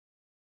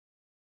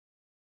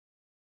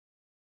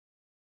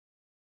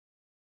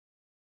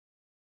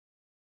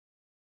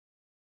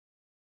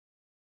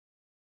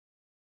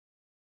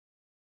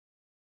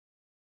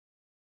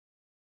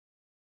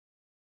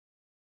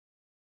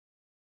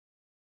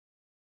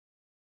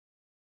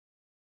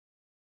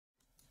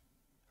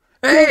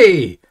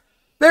Hey,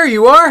 there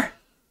you are.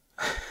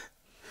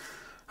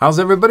 How's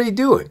everybody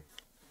doing?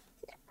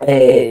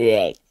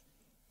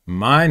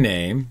 My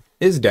name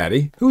is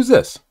Daddy. Who's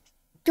this?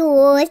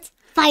 George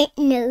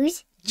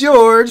Fartnose.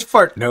 George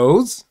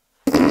Fartnose.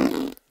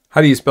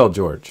 How do you spell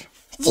George?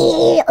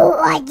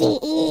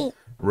 George.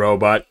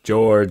 Robot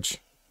George.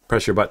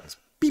 Press your buttons.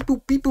 Beep,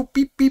 boop, beep, boop,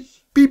 beep, beep,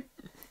 beep.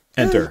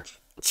 Enter.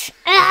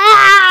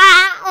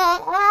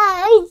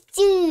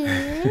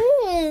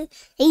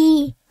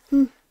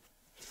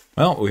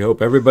 Well, we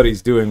hope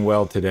everybody's doing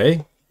well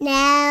today.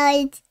 Now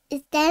it's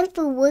time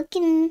for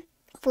working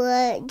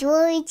for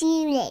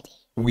Georgie Ready.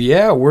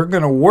 Yeah, we're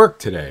going to work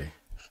today.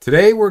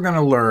 Today we're going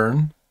to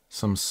learn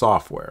some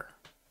software,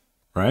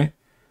 right?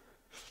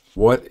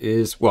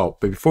 Well,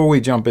 before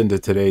we jump into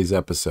today's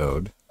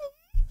episode,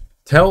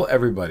 tell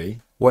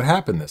everybody what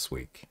happened this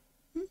week.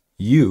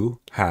 You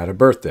had a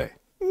birthday.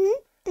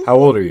 How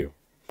old are you?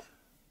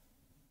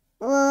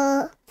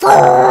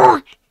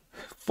 4.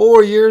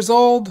 4 years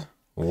old?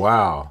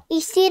 Wow. You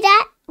see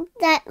that?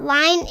 That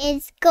line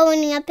is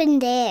going up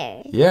and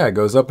there. Yeah, it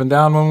goes up and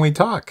down when we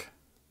talk.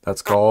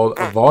 That's called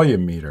a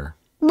volume meter.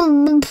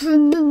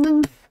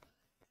 You're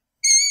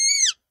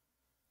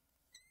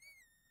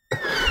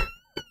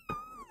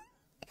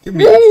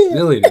being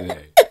silly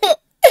today.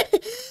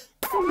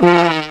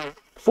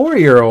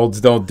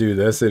 4-year-olds don't do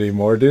this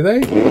anymore, do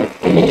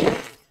they?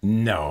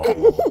 No.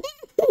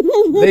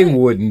 They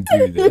wouldn't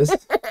do this.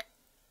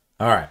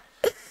 All right.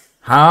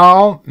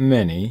 How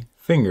many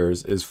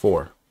fingers is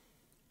 4?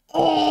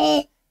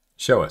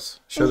 Show us.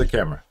 Show the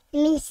camera.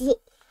 Let me see.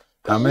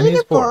 How many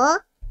is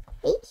 4?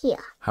 Right here.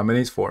 How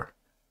many is 4?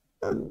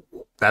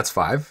 That's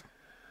 5.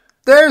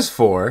 There's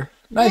 4.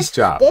 Nice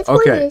job. This one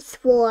Okay. is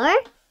 4.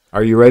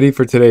 Are you ready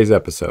for today's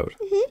episode?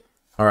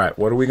 All right.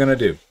 What are we going to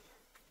do?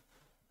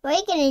 We're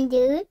gonna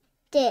do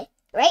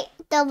write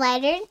the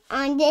letters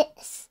on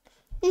this.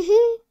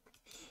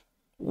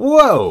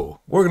 Whoa.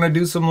 We're going to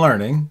do some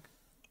learning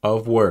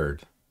of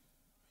Word.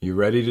 You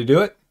ready to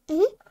do it?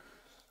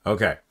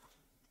 Okay.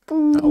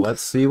 Now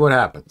let's see what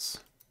happens.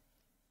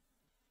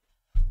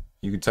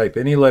 You can type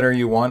any letter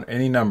you want,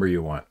 any number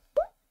you want.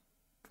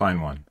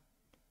 Find one.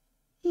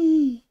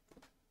 Hey,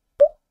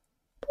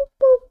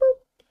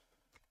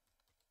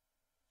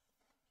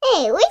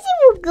 what's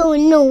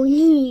going on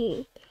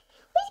here?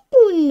 What's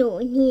going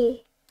on here?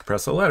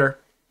 Press a letter.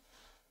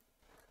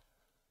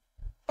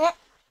 The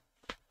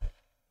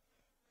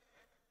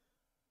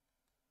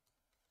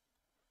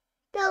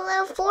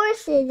little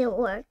force isn't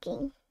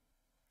working.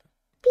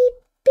 Beep,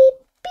 beep,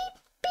 beep,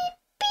 beep,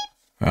 beep.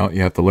 Well,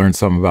 you have to learn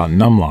something about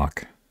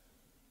numlock.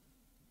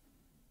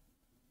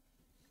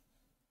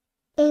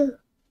 Ew.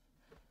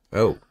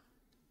 Oh.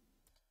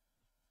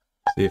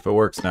 See if it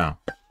works now.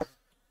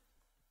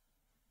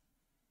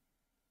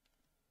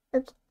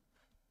 Okay.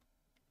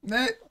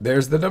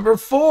 There's the number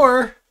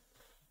 4.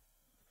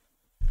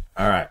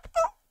 All right.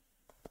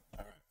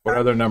 What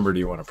other number do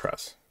you want to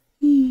press?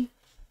 You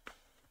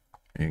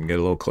can get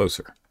a little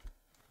closer.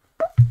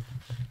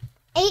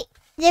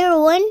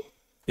 801.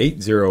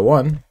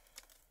 801.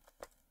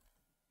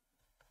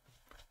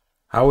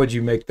 How would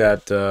you make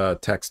that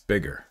text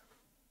bigger?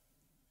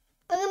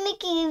 I'm gonna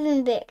make it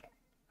even bigger.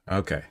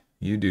 Okay,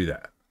 you do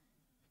that.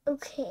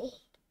 Okay.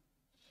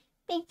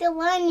 Make the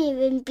line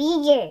even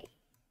bigger.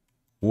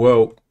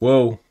 Whoa,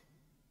 whoa.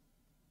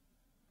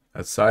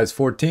 That's size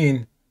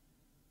 14.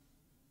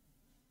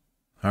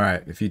 All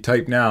right, if you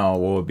type now,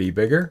 will it be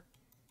bigger?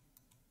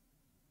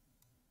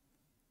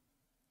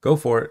 Go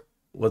for it.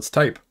 Let's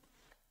type.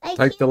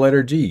 Type the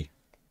letter G.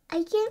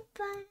 I can't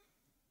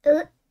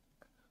find.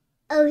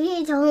 Oh,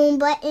 here's the home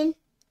button.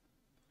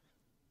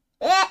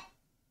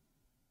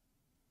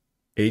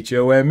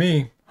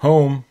 H-O-M-E.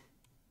 Home.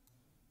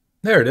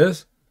 There it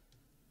is.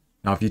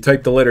 Now, if you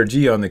type the letter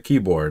G on the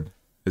keyboard,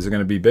 is it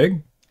going to be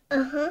big?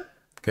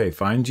 Okay,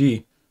 find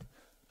G.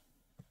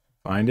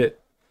 Find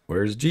it.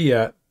 Where's G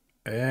at?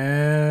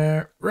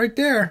 Right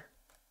there.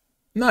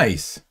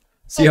 Nice.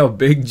 See how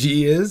big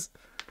G is?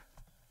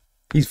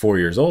 He's 4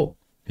 years old.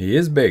 He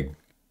is big.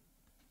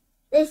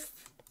 This.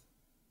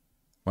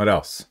 What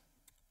else?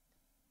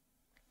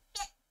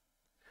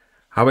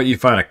 How about you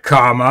find a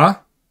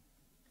comma?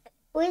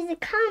 Where's the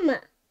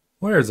comma?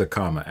 Where's a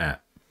comma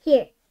at?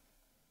 Here.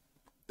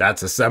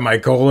 That's a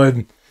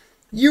semicolon.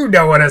 You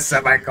know what a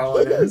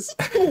semicolon is.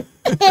 Beep,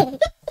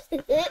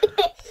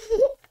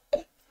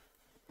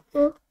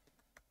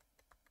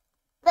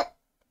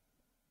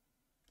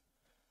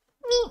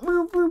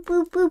 boop, boop,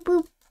 boop, boop,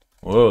 boop.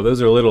 Whoa,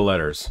 those are little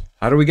letters.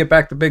 How do we get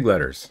back to big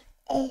letters?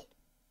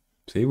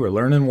 See, we're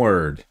learning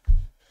Word.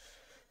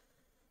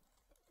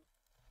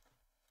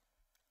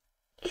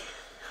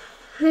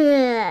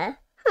 Huh.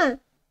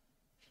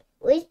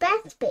 Where's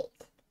backspace?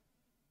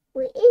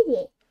 Where is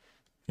it?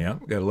 Yeah,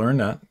 gotta learn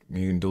that.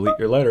 You can delete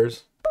your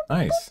letters.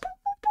 Nice.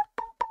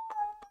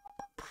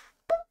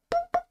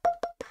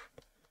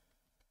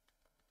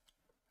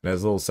 It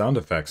has little sound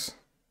effects.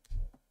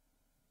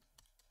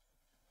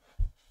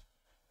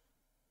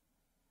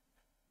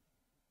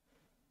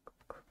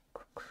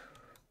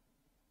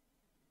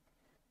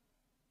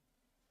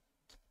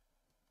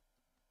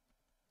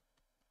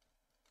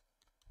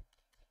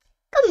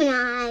 Come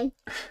on.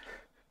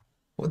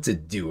 What's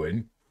it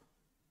doing?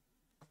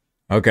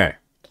 Okay,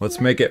 let's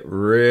make it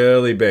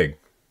really big.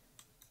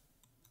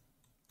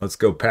 Let's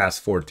go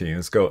past 14.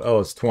 Let's go,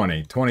 oh, it's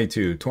 20,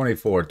 22,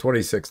 24,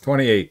 26,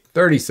 28,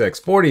 36,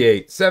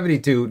 48,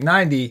 72,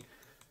 90.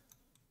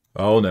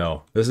 Oh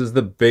no, this is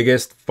the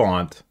biggest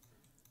font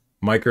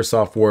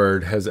Microsoft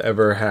Word has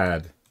ever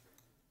had.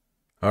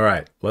 All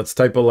right, let's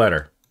type a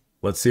letter.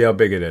 Let's see how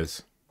big it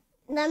is.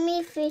 Let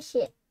me fish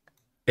it.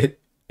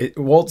 It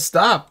won't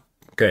stop.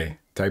 Okay,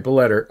 type a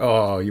letter.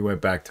 Oh, you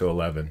went back to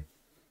 11.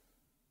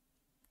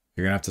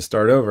 You're going to have to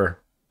start over.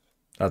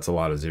 That's a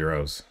lot of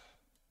zeros.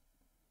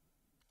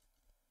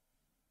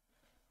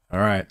 All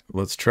right,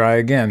 let's try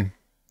again.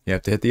 You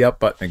have to hit the up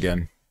button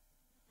again.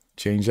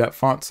 Change that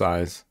font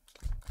size.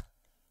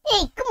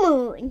 Hey, come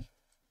on.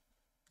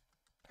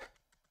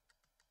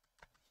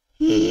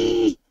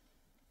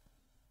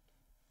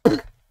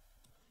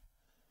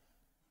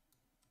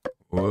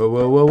 Whoa,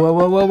 whoa, whoa, whoa,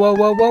 whoa, whoa, whoa,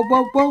 whoa, whoa,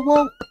 whoa, whoa,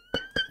 whoa.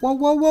 Whoa,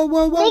 whoa, whoa,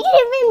 whoa, whoa. Make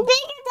it even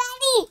bigger,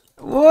 Daddy.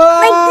 Whoa!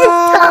 Like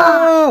this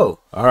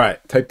tall. All right,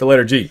 type the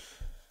letter G.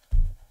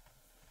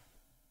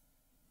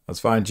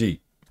 Let's find G.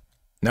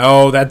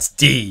 No, that's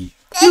D.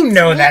 You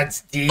know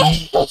that's D.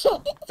 That's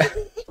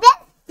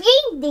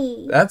big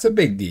D. That's a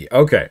big D.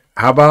 Okay,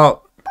 how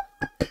about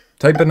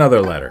type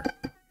another letter?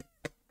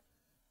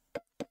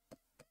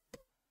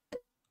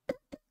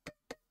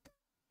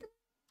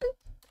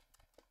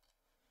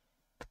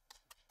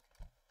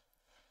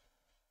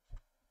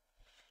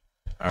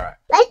 All right.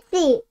 Let's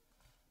see.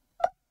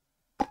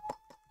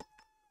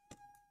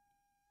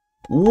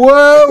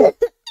 Whoa!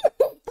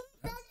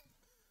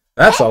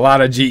 That's a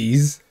lot of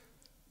G's.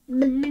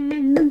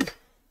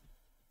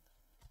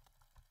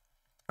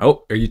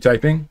 Oh, are you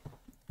typing?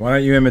 Why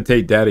don't you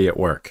imitate Daddy at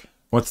work?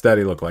 What's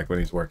Daddy look like when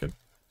he's working?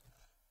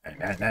 Type,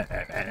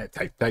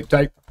 type,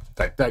 type.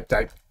 Type, type,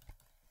 type.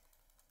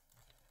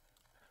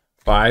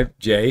 5,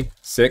 J,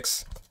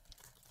 6,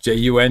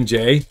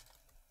 JUNJ,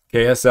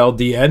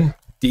 KSLDN,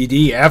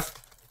 DDF,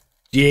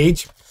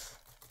 GH.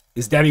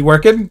 Is Daddy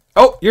working?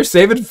 Oh, you're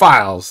saving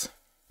files.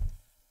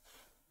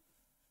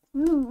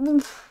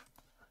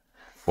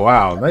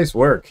 Wow, nice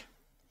work.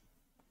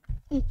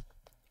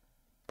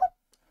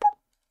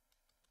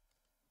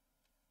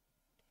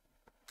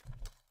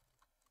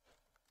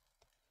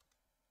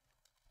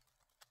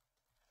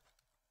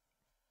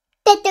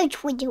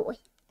 That's what you want.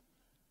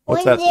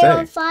 What's that say?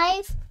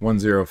 105.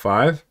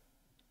 105.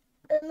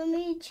 Let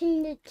me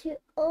change it to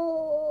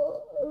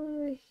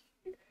over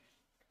here.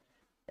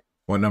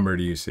 What number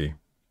do you see?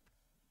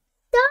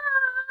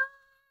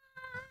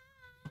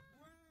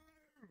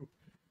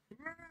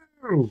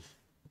 All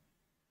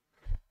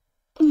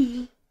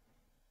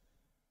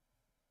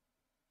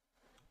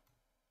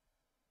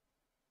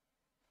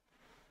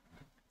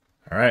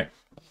right.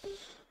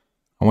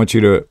 I want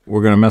you to,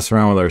 we're going to mess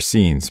around with our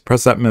scenes.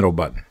 Press that middle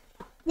button.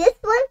 This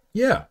one?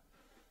 Yeah.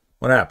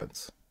 What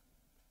happens?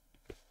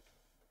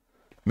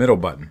 Middle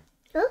button.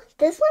 Oh,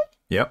 this one?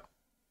 Yep.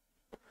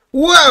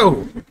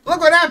 Whoa! Look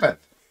what happened.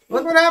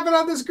 Look what happened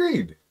on the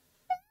screen.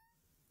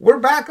 We're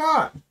back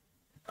on.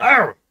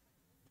 Oh!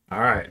 All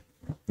right.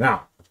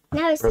 Now,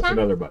 Now it's press time.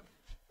 another button.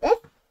 This?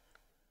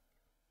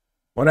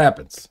 What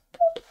happens?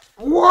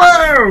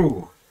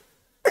 Whoa!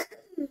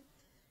 Beep,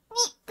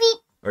 beep.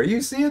 Are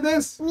you seeing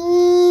this?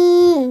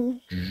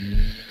 Me.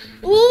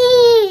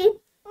 Me.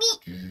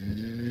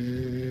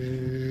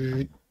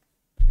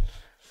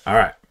 All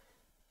right.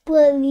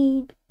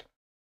 Beep.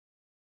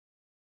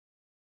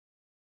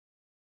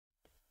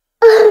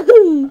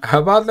 How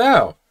about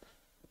now?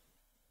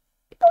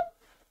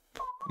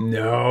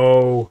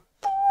 No.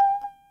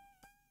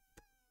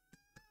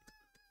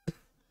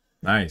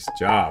 Nice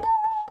job.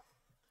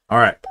 All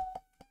right.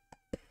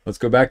 Let's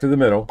go back to the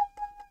middle.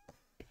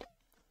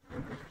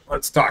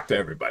 Let's talk to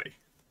everybody.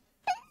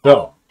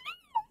 So,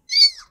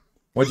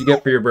 what'd you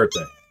get for your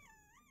birthday?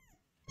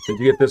 Did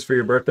you get this for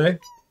your birthday?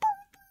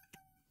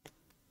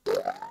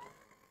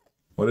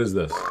 What is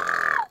this?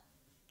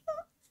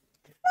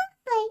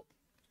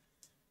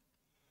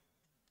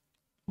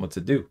 What's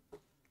it do?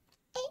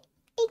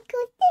 It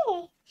goes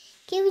there.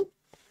 Give it.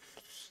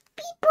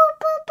 Beep, boop,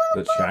 boop,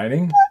 boop, Is it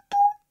shining?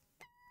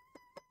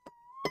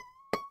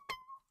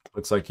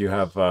 Looks like you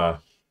have,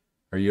 are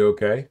you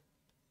okay?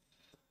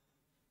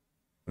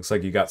 Looks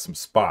like you got some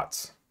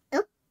spots.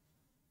 Nope.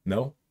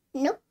 No?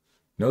 Nope.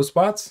 No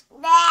spots?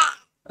 Bah.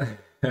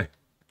 How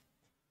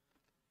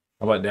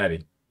about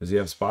Daddy? Does he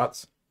have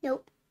spots?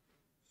 Nope.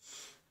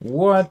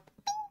 What?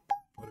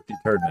 What if you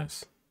turn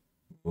this?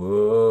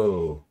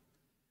 Whoa.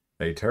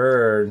 They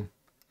turn.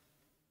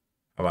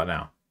 How about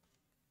now?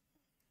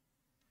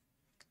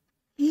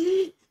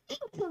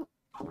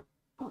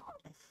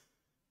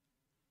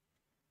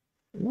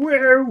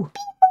 Whoa.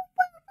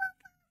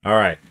 All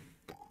right.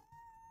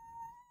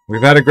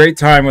 We've had a great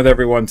time with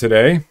everyone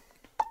today.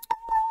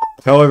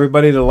 Tell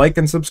everybody to like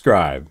and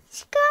subscribe.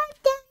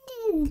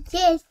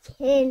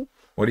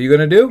 What are you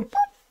going to do?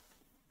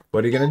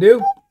 What are you going to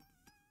do?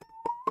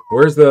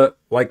 Where's the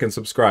like and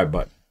subscribe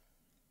button?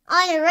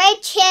 on the right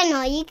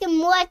channel, you can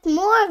watch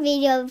more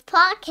video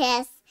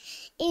podcasts,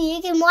 and you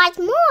can watch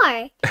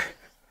more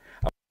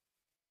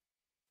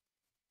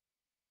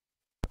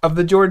of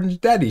the Jordan's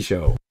Daddy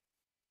Show.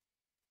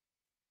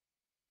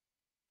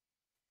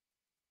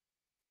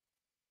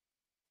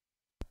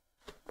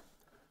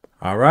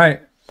 All right,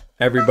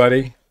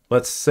 everybody,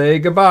 let's say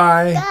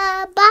goodbye.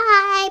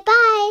 Bye.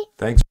 Bye.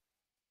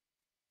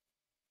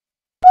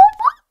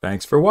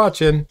 Thanks for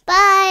watching.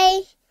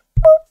 Bye.